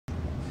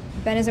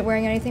Ben isn't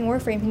wearing anything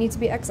Warframe. He needs to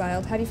be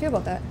exiled. How do you feel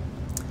about that?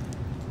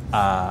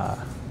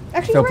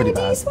 Actually, feel you're wearing pretty a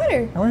DE bad.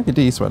 sweater. I'm wearing a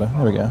DE sweater.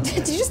 There we go.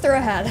 Did you just throw a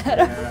hat at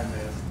him?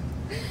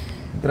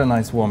 Got a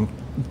nice warm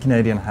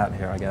Canadian hat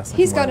here, I guess.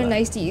 He's got a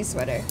nice DE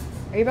sweater.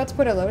 Are you about to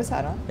put a Lotus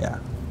hat on? Yeah.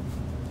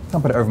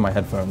 Can't put it over my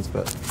headphones,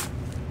 but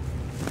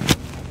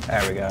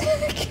there we go.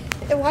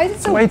 Why is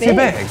it so Way big? too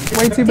big.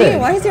 Way too big.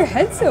 Why is your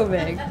head so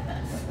big?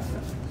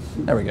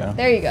 There we go.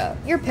 There you go.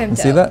 You're pimped out.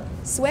 See that?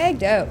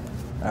 Swagged out.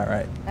 All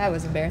right. That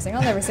was embarrassing.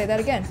 I'll never say that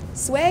again.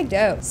 Swagged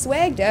out.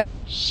 Swagged out.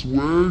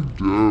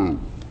 Swagged out.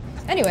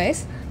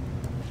 Anyways.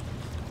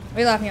 What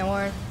are you laughing at,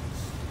 Warren?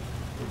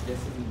 I guess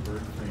in the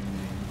bird frame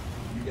name,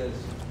 you guys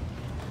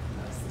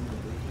asked them to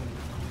leave.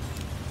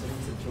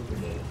 Someone said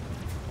Chocoboat.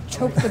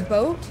 Choke the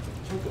boat?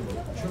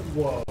 Chocoboat.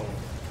 Whoa.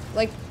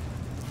 Like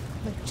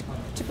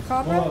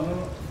chupacabra? Well,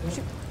 no.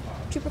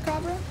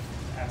 Chupacabra?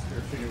 Asked her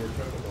if she knew where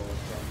Chocoboat was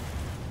from.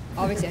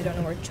 Obviously, I don't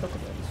know where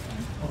Chocoboat is from.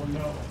 Oh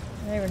no.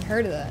 I never even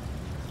heard of that.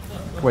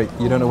 Wait,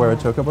 you don't know where a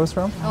chocobo's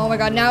from? Oh my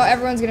god, now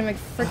everyone's gonna make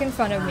freaking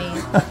fun of me.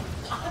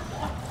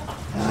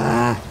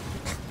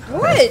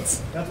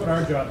 What? That's what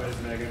our job is,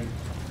 Megan.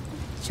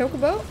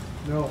 Chocoboat?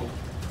 No.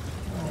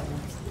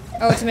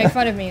 Oh, to make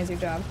fun of me is your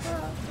job.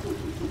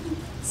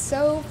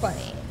 So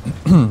funny.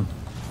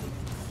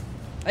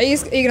 Are you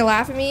gonna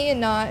laugh at me and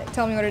not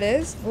tell me what it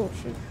is? Oh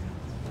shoot.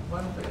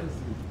 Final Fantasy.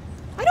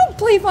 I don't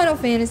play Final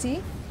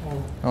Fantasy.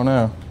 Oh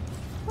no.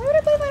 Why would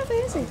I play Final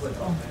Fantasy?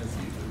 Final Fantasy.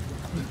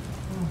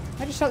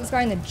 I just shot this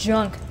guy in the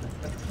junk.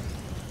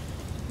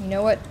 You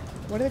know what?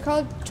 What are they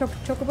called?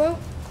 Chocoboat?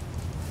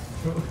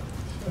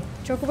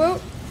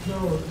 Chocoboat?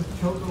 No, it's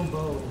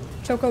Chocobo.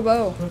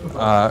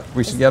 Chocobo.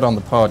 We should get on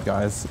the pod,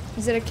 guys.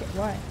 Is it a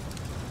why?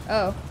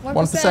 Oh,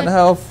 1%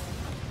 health.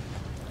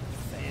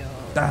 Fail.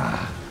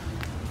 Ah.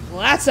 Well,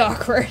 that's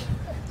awkward.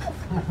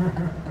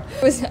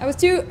 I was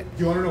too Do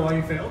you want to know why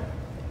you failed?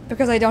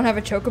 because I don't have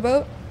a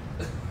chocoboat.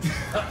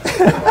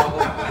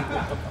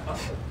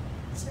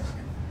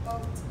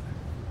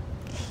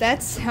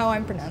 That's how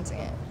I'm pronouncing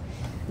it.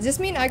 Does this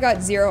mean I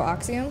got 0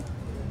 oxium?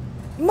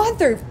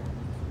 Mother.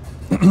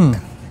 All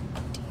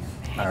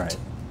right.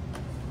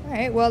 All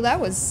right. Well, that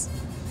was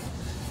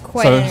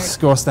quite So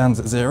score stands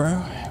at 0.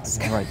 We're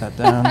gonna write that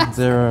down.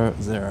 0,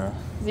 0.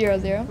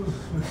 0-0.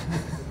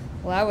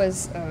 Well, that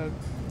was a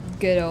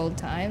good old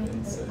time.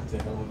 Instead to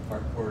hell with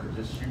parkour,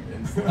 just shoot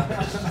and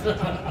slash.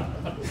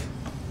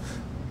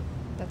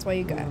 That's why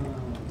you got it.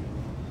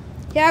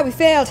 Yeah, we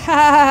failed. Ha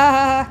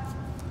ha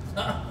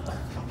ha.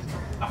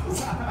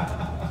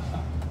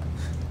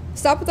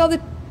 Stop with all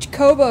the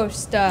Chocobo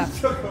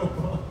stuff.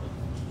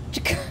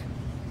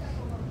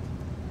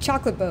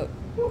 Chocolate boat.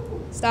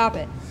 Stop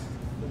it.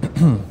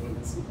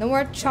 No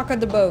more chocolate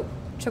the boat.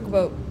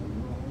 Chocoboat.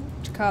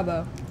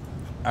 Chocobo.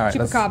 All right.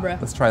 Chupacabra.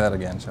 Let's try that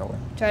again, shall we?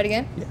 Try it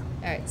again? Yeah.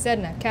 Alright,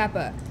 Sedna,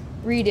 Kappa,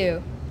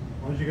 redo.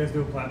 Why don't you guys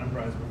do a platinum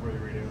prize before you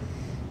redo?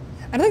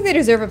 I don't think they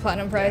deserve a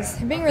platinum prize.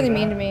 They're being really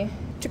mean to me.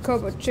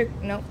 Chocobo,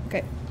 no,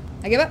 okay.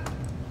 I give up.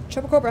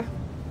 Chupacabra.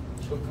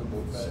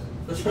 Chocoboat.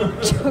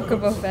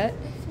 Chocobo Fett.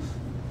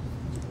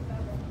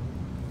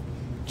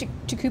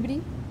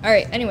 Chocobity.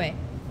 Alright, anyway.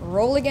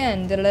 Roll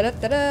again.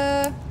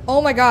 Da-da-da-da-da.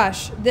 Oh my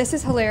gosh, this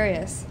is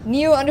hilarious.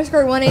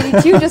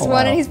 Neo_182 just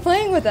won and he's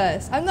playing with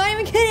us. I'm not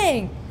even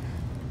kidding.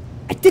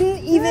 I didn't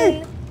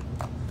even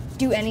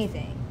do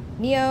anything.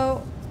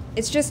 Neo,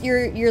 it's just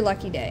your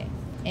lucky day.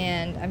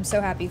 And I'm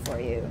so happy for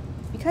you.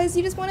 Because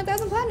you just won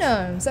 1,000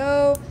 platinum.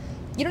 So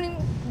you don't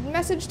even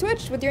message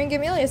Twitch with your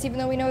in-game alias even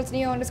though we know it's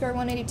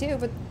Neo_182,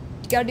 but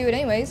you gotta do it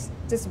anyways.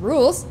 It's just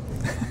rules.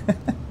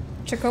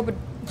 Chocobo,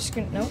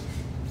 no.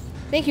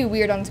 Thank you,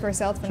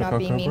 Weird_South, for not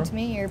being mean to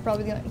me. You're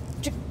probably the only...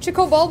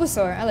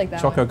 Chocobulbasaur, I like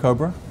that Choco one.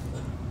 Cobra.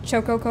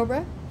 Choco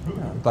Cobra?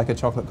 Yeah, like a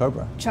chocolate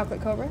cobra.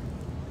 Chocolate Cobra?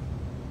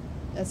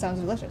 That sounds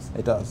delicious.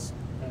 It does.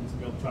 And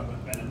spilled chocolate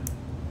venom.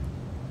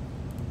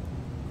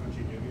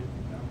 Crunchy nougat?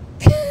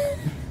 No.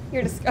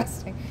 You're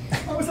disgusting.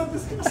 How is that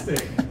disgusting?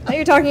 Now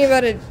you're talking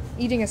about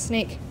eating a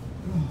snake.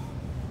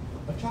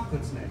 A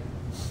chocolate snake.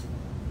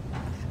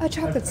 A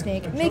chocolate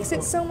snake makes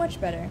it so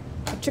much better.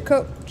 A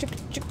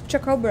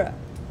Chocobra.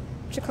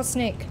 Choco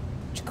snake.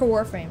 Choco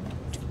Warframe.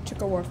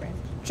 Choco Warframe.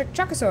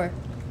 Chocosaur.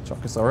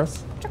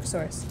 Chocosaurus.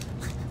 Chocosaurus.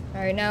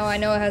 Alright, now I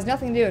know it has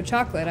nothing to do with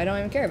chocolate. I don't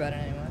even care about it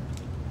anymore.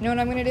 You know what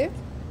I'm gonna do?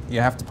 You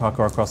have to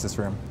parkour across this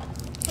room.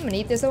 I'm gonna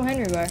eat this O.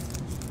 Henry bar.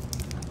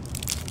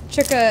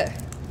 Choca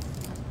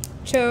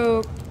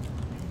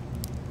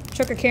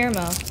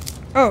caramel.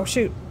 Oh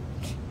shoot.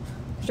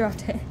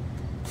 Dropped it.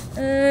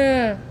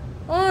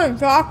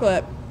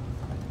 Chocolate.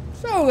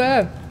 So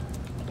good.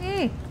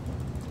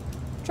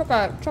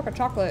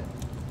 Chocolate.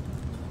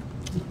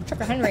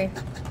 Choco Henry.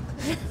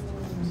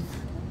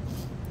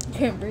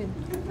 Can't breathe.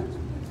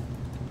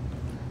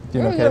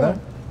 Doing okay though?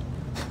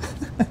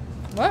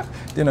 What?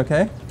 Doing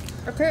okay?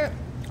 I can't.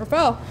 I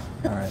fell.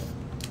 All right.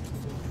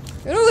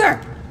 Get over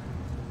there!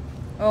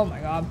 Oh my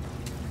god.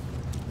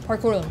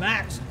 Parkour to the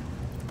max.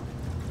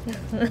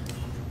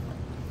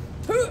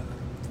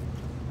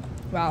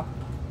 Wow.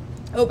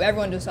 I hope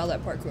everyone just saw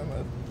that parkour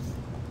move.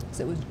 'Cause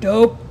it was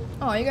dope.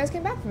 Oh, you guys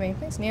came back for me.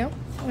 Thanks, Neo.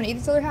 I'm gonna eat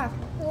this other half.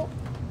 Oh.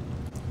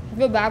 I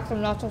feel bad because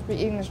I'm not supposed to be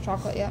eating this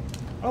chocolate yet.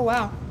 Oh,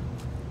 wow.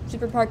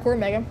 Super parkour,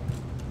 Megan.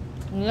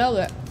 Nailed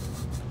it.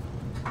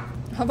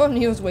 How about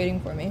Neo's waiting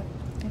for me?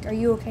 Like, are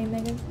you okay,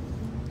 Megan?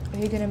 Are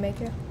you gonna make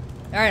it?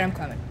 Alright, I'm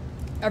coming.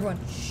 Everyone,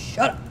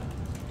 shut up.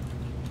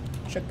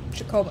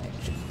 Chocoboat.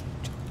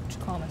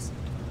 Chocomas.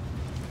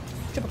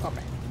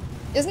 Chupacabra.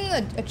 Isn't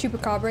a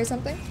chupacabra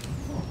something?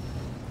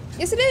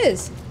 Yes, it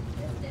is.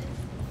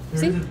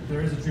 See?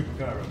 There is a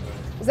chupacabra,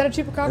 but Is that a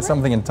chupacabra? It's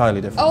something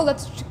entirely different. Oh,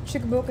 that's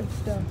Chocoboat.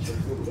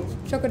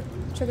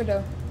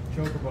 Chocodo.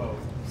 Chocoboat.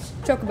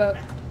 Chocoboat.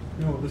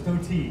 No, there's no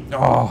T.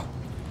 Oh,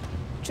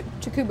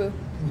 Chocobo.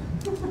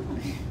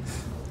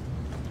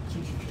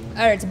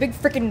 Alright, it's a big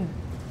freaking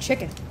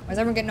chicken. Why is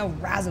everyone getting all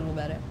razzled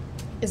about it?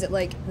 Is it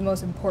like the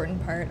most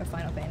important part of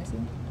Final Fantasy?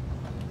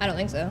 I don't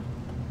think so.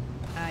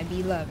 I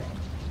be loving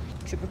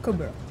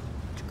Chocobo.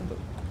 Chocobo.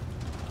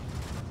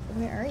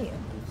 Where are you?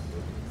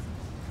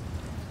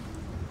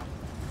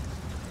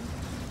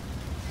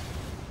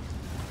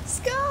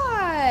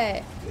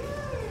 Scott!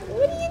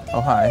 What are you doing?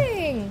 Oh,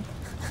 hi.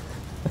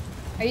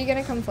 Are you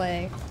gonna come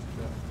play?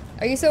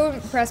 Are you so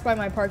impressed by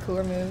my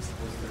parkour moves?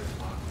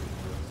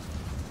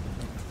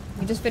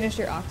 You just finished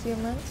your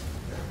Oxium lens?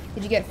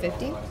 Did you get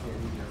 50?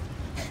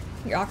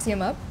 Your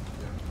Oxium up?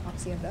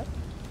 Oxium up?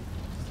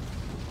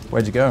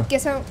 where'd you go?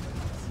 Guess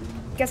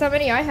how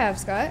many I have,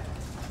 Scott?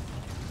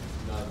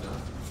 Not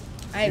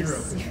enough. I have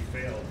 0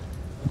 failed.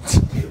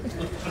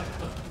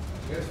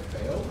 You guys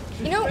failed?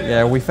 You know,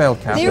 Yeah, we failed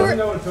They Kappa. You were-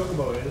 know what a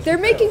chocobo is? they're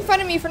making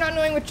fun of me for not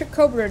knowing what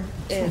Chocobo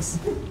is.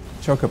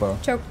 Chocobo.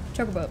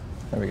 Chocoboat.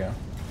 There we go.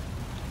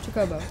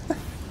 Chocobo.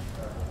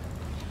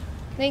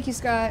 Thank you,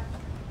 Scott.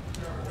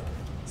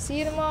 See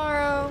you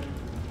tomorrow.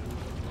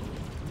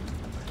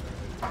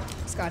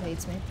 Scott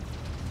hates me.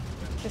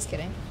 Just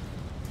kidding.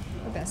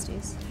 We're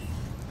besties.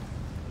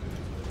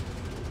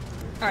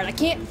 Alright, I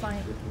can't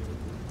find.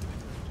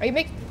 Are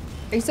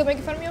you still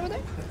making fun of me over there?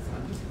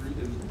 I'm just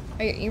reading.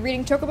 Are you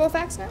reading Chocobo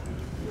facts now?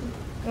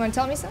 You wanna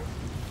tell me some?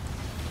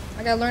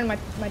 I gotta learn my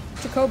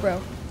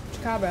Chocobra.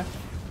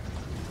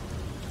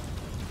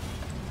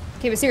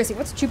 Okay, but seriously,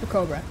 what's a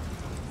Chupacabra?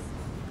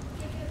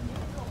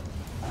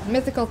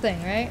 Mythical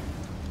thing, right?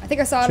 I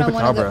think I saw it on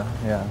one of the. Chupacabra,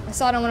 yeah. I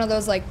saw it on one of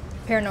those like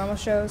paranormal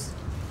shows.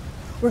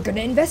 We're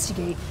gonna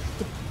investigate.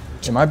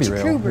 It might be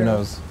real. Who Chocobra.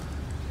 knows?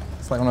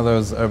 It's like one of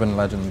those urban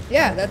legends.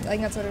 Yeah, I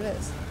think that's what it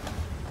is.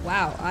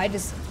 Wow, I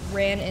just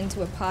ran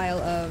into a pile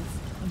of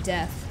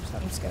death. So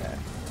I'm just gonna.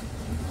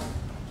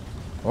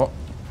 Oh,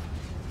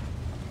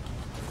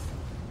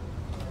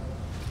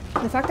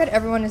 The fact that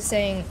everyone is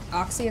saying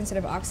oxy instead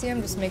of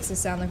oxium just makes it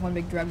sound like one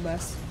big drug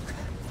bust.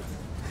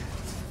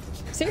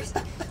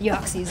 Seriously? You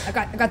oxys.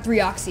 I got 3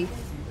 oxy.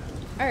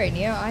 Alright,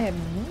 Neo, I have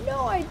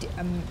no idea.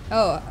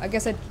 Oh, I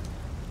guess a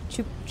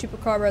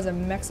chupacabra is a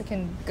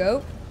Mexican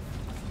goat?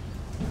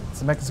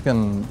 it's a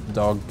Mexican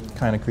dog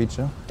kind of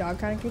creature. Dog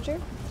kind of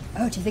creature?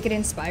 Oh, do you think it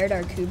inspired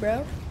our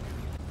Kubro?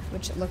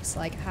 Which looks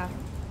like half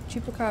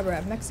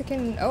chupacabra.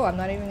 Mexican. Oh, I'm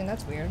not even.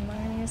 That's weird. I'm not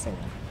even gonna say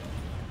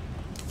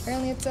that.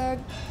 Apparently, it's a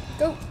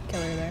goat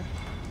killer there.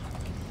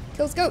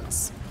 Kills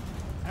goats.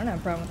 I don't have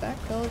a problem with that.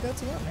 Kill the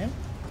goats you want, man.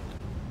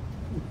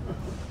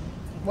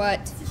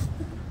 What?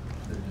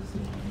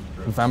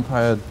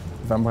 Vampire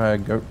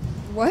goat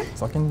What?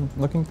 sucking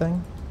looking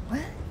thing.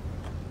 What?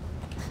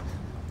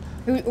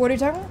 What are you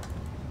talking about?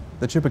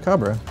 The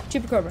chupacabra.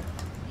 Chupacabra.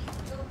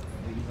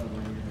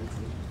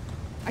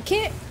 I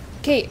can't.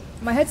 Okay,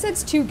 my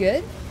headset's too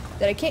good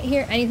that I can't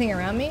hear anything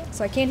around me,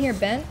 so I can't hear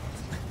Ben.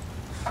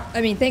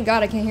 I mean, thank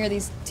God I can't hear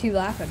these 2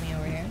 laugh at me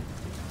over here.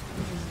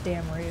 Which is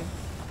damn rude.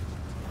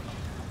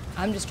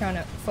 I'm just trying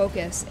to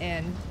focus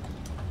and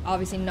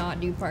obviously not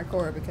do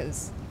parkour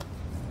because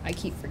I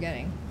keep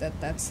forgetting that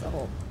that's the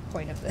whole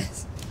point of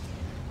this.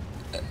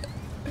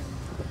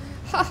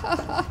 Ha ha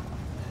ha.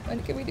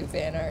 When can we do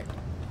fan art?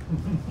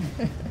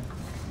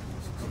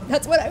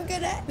 That's what I'm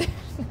good at.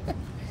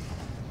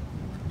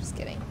 Just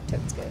kidding.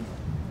 Toad's good.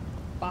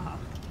 Baha.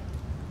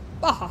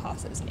 Baha,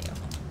 says Neo.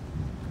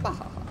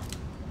 Baha.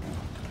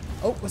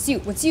 Oh, what's you?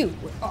 What's you?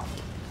 Oh,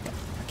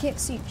 I can't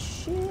see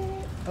shit.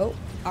 Oh,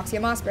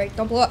 Oxium Osprey.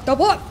 Don't blow up. Don't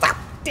blow up. Fuck!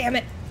 Damn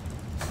it.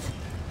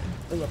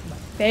 Blew up in my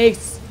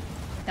face.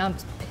 Now I'm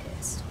just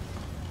pissed.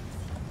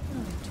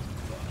 I'm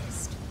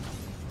just pissed.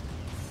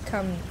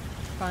 Come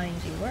find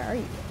you. Where are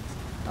you?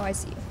 Oh, I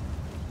see you.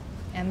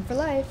 M for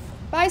life.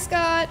 Bye,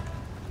 Scott.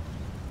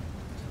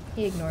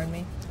 He ignored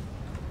me.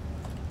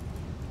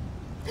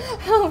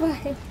 Oh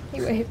my,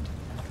 he waved.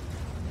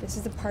 This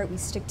is the part we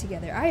stick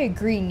together. I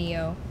agree,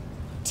 Neo.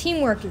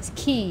 Teamwork is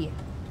key.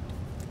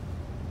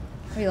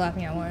 What are you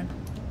laughing at, Warren?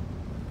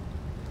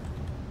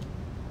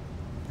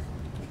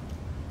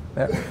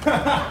 There.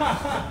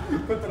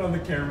 Put that on the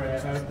camera.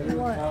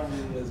 What? How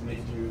really has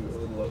made you a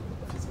little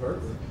piece of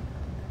artwork?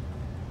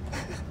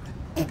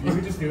 You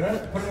can just do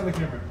that? Put it on the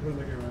camera. Put it on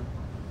the camera.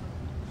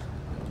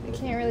 I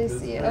can't really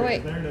see it. Oh,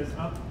 wait. There it is.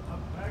 Up,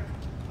 back,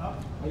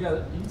 up. I got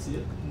it. You can see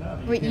it. No,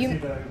 Wait, can't you- see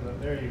the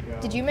there you go.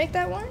 Did you make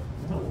that one?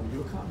 Yeah. Oh,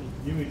 you caught me.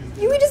 Yui just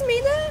did Yui it. just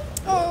made that?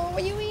 Oh,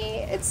 Yui,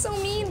 it's so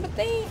mean, but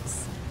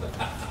thanks.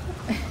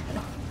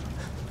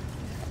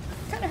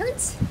 Kinda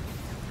hurts.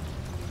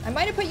 I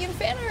might have put you in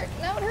fan art,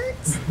 now it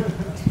hurts.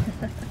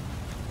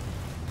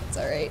 It's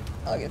alright,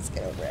 I'll just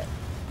get over it.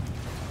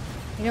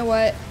 You know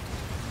what?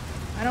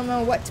 I don't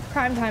know what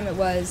prime time it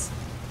was,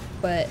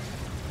 but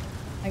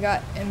I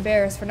got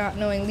embarrassed for not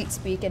knowing Leet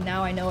Speak, and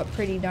now I know it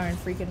pretty darn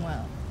freaking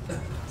well.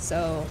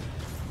 So,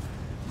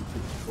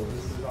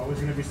 There's always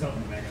going to be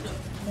something, Megan.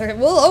 there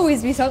will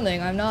always be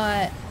something. I'm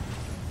not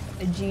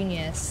a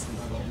genius.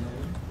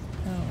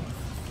 No.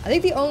 I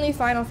think the only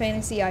Final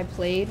Fantasy I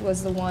played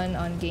was the one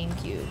on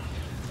GameCube.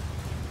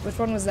 Which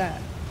one was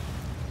that?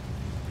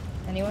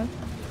 Anyone?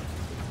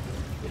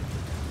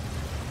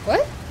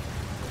 What?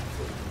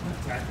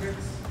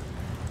 Tactics?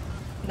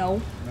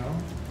 No. No?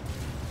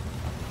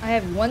 I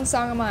have one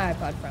song on my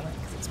iPod from it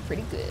because it's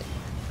pretty good.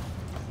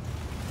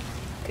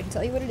 Couldn't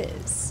tell you what it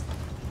is.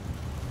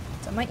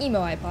 It's on my emo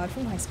iPod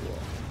from high school.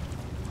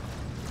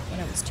 When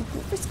I was too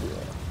cool for school.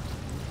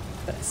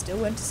 But I still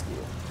went to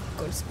school.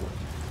 Go to school.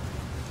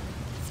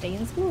 Stay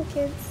in school,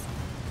 kids.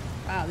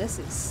 Wow, this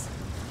is...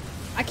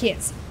 I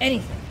can't see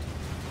anything.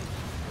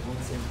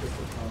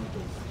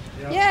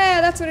 Yep.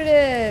 Yeah, that's what it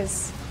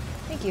is.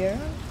 Thank you.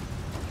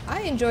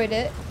 I enjoyed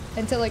it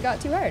until it got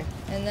too hard.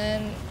 And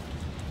then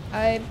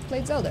I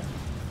played Zelda.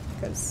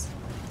 Because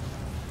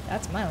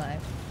that's my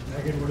life.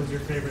 Megan, what is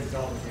your favorite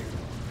Zelda game?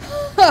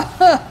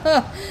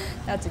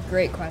 That's a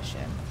great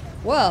question.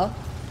 Well,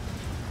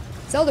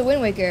 Zelda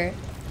Wind Waker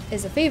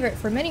is a favorite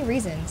for many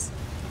reasons.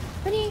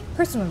 Many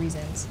personal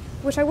reasons,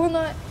 which I will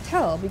not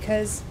tell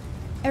because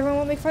everyone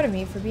will make fun of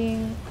me for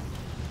being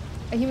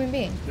a human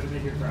being. Did it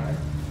make you cry?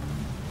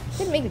 It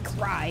didn't make me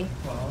cry.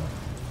 Well,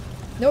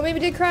 No, what made me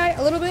did cry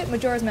a little bit?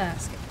 Majora's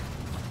Mask.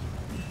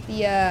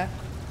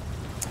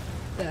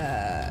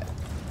 The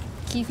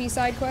Keefe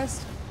side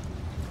quest.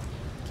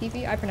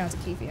 Keefe? I pronounce it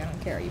Keefe. I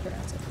don't care how you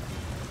pronounce it.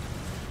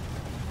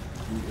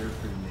 New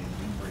airframe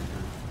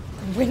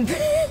name, Windbreaker. Wind.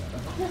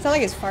 Sound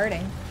like it's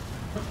farting.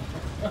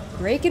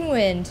 Breaking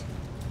wind.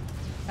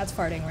 That's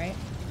farting, right?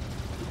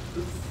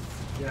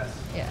 yes.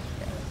 Yeah.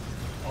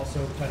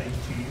 Also cutting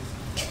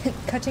cheese.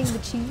 Cutting the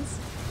cheese.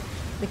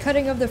 The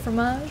cutting of the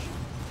fromage.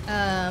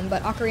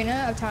 But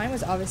Ocarina of Time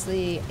was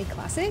obviously a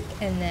classic,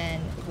 and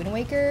then Wind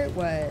Waker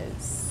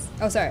was...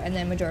 Oh, sorry, and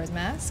then Majora's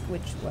Mask,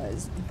 which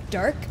was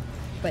dark,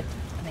 but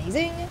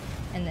amazing.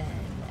 And then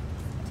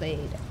I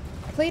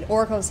played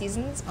Oracle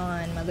Seasons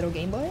on my little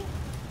Game Boy,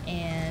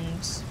 and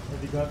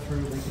Have you got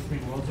through Link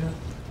Between Worlds yet?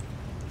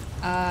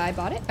 I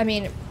bought it. I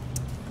mean,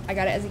 I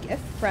got it as a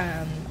gift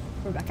from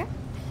Rebecca,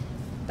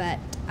 but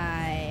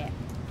I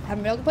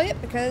haven't been able to play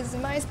it because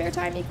my spare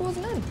time equals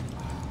none.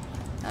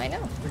 I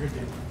know. It's a good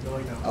game. You'll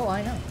like that one. Oh,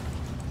 I know.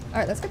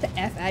 Alright, let's get the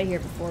F out of here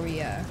before we,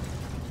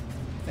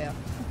 fail.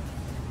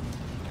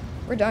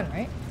 We're done,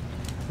 right?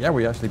 Yeah,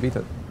 we actually beat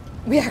it.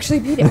 We actually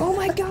beat it. Oh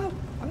my god!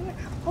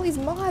 All these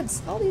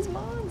mods! All these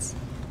mods!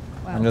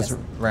 Wow. I'm just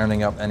that's-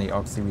 rounding up any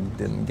oxy we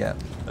didn't get.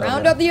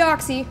 round earlier. up the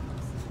oxy.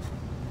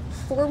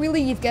 Before we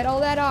leave, get all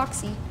that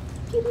oxy.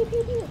 Pew, pew,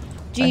 pew, pew.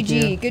 Thank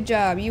GG, you. good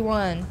job, you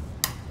won. Well,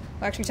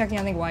 actually,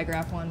 technically, I think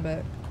Y-Graph won,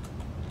 but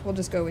we'll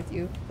just go with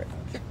you.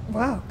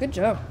 Wow, good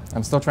job.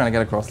 I'm still trying to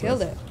get across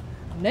Killed this.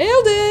 it.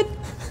 Nailed it!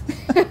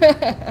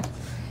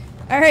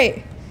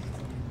 Alright,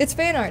 it's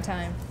fan art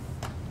time.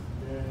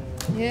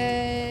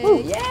 Yeah.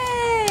 Yay!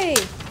 Yay!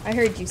 I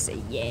heard you say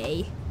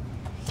yay.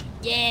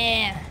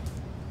 Yeah!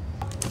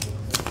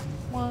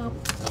 Womp.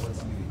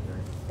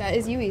 That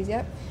is Yui's,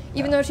 yep.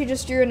 Even though she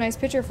just drew a nice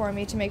picture for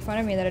me to make fun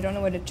of me that I don't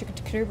know what a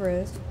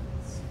Chocoboat is.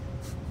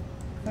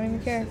 Don't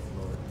even care.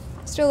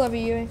 Still love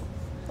you, Yui.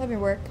 Love your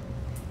work.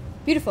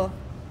 Beautiful.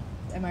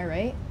 Am I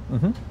right?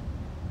 Mm-hmm. Do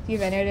you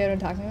have any idea what I'm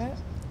talking about?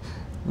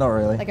 Not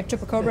really. Like a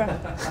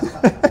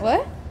chupacabra.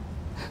 What?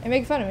 You're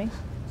making fun of me.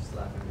 Just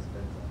laughing as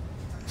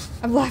Ben's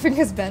I'm laughing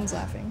because Ben's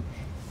laughing.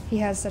 He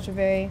has such a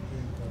very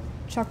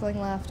chuckling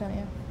laugh,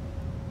 don't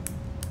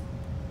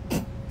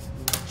you?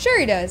 Sure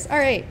he does. All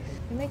right.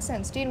 It makes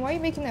sense. Dean, why are you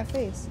making that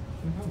face?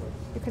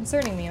 You're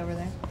concerning me over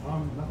there.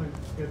 Nothing.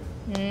 It's good.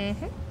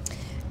 Mm-hmm.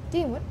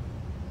 Dean, what?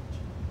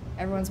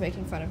 Everyone's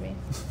making fun of me.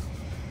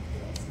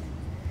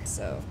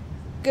 So,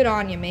 good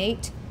on you,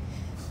 mate.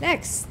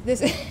 Next,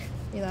 this...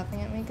 You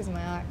laughing at me because of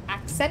my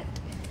accent?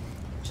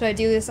 Should I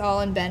do this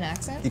all in Ben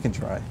accent? You can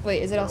try.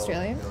 Wait, is it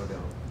Australian? No,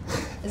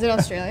 don't. Is it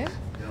Australian?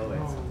 No,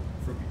 it's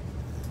Oh.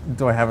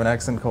 Do I have an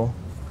accent, Cole?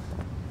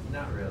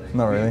 not really.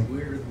 Not really?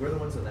 We're the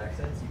ones with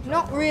accents. You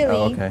Not try. really.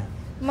 Oh, okay.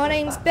 My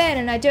name's Ben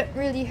and I don't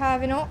really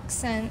have an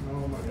accent.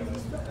 Oh my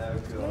goodness.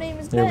 Cool. My name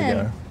is Here we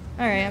Ben. go.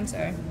 Alright, I'm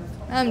sorry.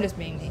 I'm just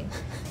being mean.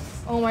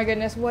 Oh my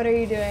goodness, what are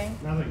you doing?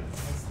 Nothing.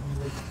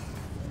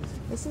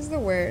 This is the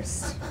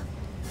worst.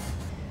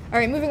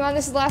 Alright, moving on.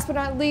 This is last but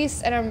not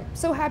least, and I'm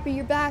so happy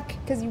you're back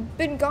because you've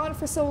been gone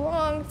for so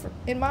long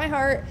in my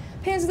heart.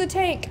 Pans of the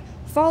Tank,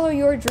 follow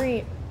your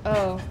dream.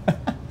 Oh.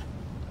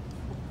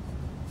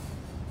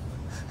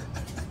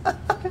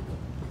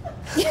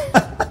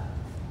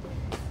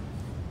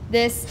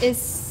 This is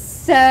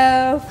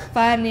so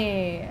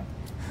funny.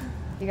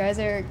 You guys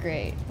are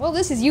great. Well,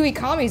 this is Yui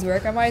Kami's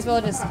work. I might as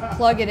well just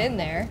plug it in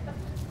there.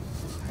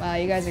 Wow,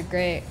 you guys are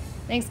great.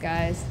 Thanks,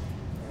 guys.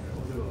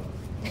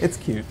 It's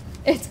cute.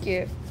 It's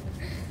cute.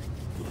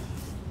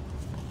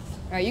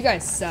 Alright, you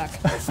guys suck.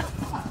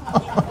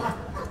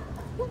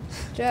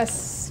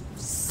 Just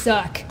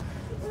suck.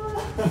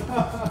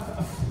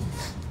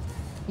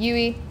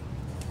 Yui,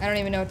 I don't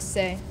even know what to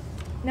say.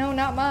 No,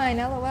 not mine,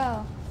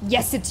 LOL.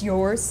 Yes, it's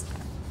yours.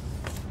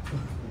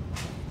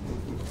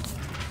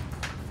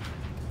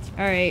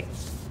 Alright,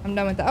 I'm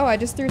done with that. Oh, I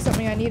just threw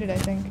something I needed, I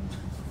think.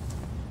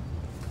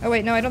 Oh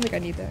wait, no, I don't think I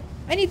need that.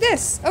 I need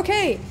this!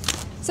 Okay!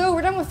 So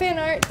we're done with fan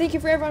art. Thank you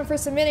for everyone for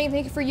submitting.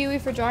 Thank you for Yui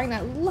for drawing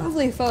that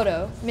lovely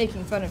photo,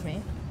 making fun of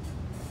me.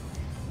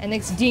 And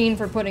thanks Dean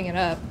for putting it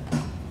up.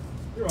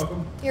 You're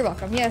welcome. You're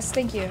welcome. Yes,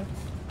 thank you.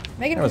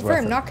 Megan That was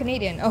confirmed, worth it. not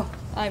Canadian. Oh,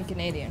 I'm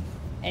Canadian.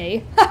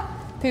 A.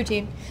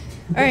 Poutine.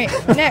 Alright,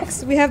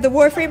 next we have the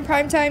Warframe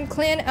Primetime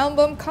Clan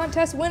Album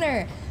Contest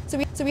winner.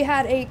 So we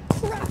had a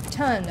crap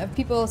ton of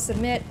people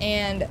submit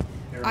and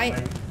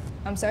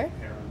I'm sorry?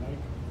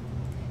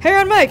 Hair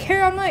on Mike.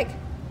 Hair on Mike.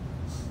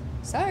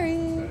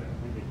 Sorry.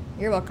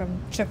 You're welcome,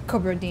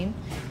 Chocoboat Dean.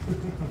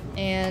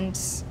 And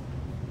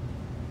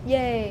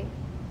yay.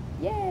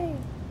 Yay.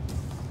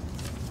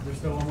 There's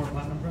still one more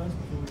platinum prize?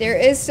 before we- There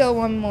is still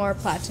one more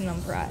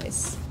platinum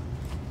prize.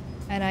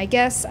 And I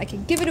guess I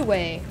can give it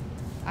away.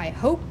 I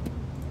hope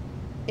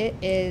it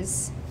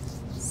is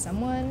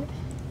someone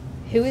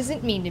who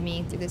isn't mean to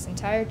me through this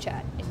entire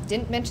chat and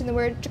didn't mention the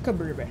word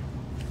Chocoboat.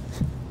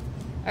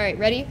 Alright,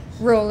 ready?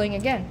 Rolling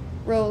again.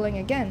 Rolling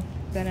again.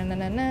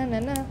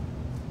 Da-na-na-na-na-na.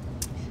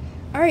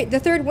 Alright, the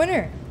third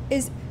winner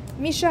is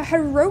Misha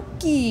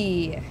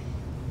Hiroki.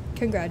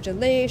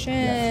 Congratulations.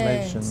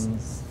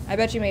 Congratulations. I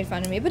bet you made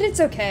fun of me, but it's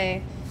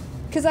okay.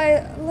 Because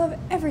I love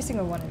every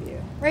single one of you.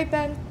 Right,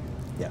 Ben?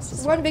 Yes.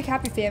 It's one big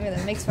happy family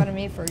that makes fun of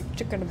me for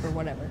chicken or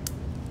whatever.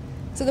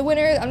 So the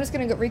winner, I'm just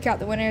going to recap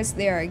the winners.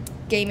 They are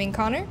Gaming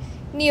Connor,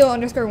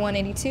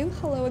 Neo_182,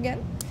 hello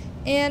again,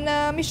 and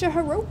Misha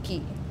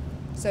Hiroki.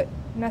 So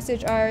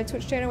message our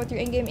Twitch channel with your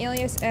in-game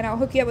alias, and I'll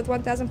hook you up with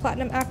 1,000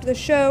 platinum after the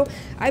show.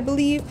 I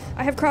believe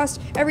I have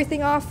crossed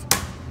everything off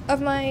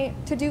of my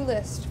to-do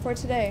list for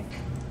today.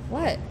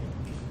 What?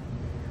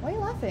 Why are you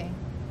laughing?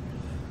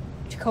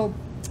 Jacob.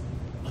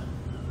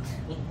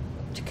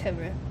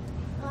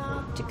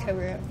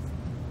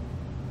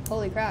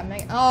 Holy crap,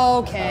 Meg. Oh,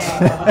 okay.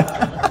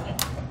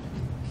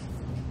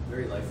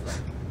 Very lifelike.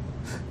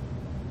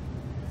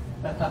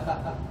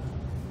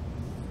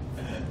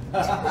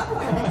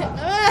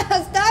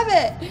 Stop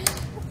it!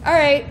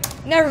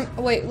 Alright,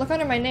 wait, look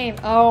under my name.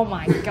 Oh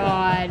my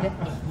god.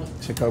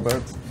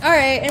 Chocoboat.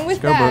 Alright, and with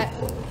Chocoboat.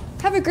 that,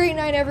 have a great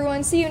night,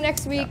 everyone. See you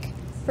next week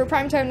for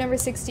primetime number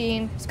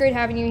 16. It's great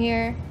having you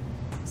here.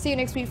 See you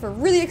next week for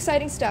really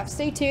exciting stuff.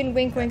 Stay tuned.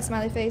 Wink, wink,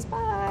 smiley face.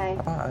 Bye.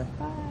 Bye.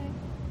 Bye.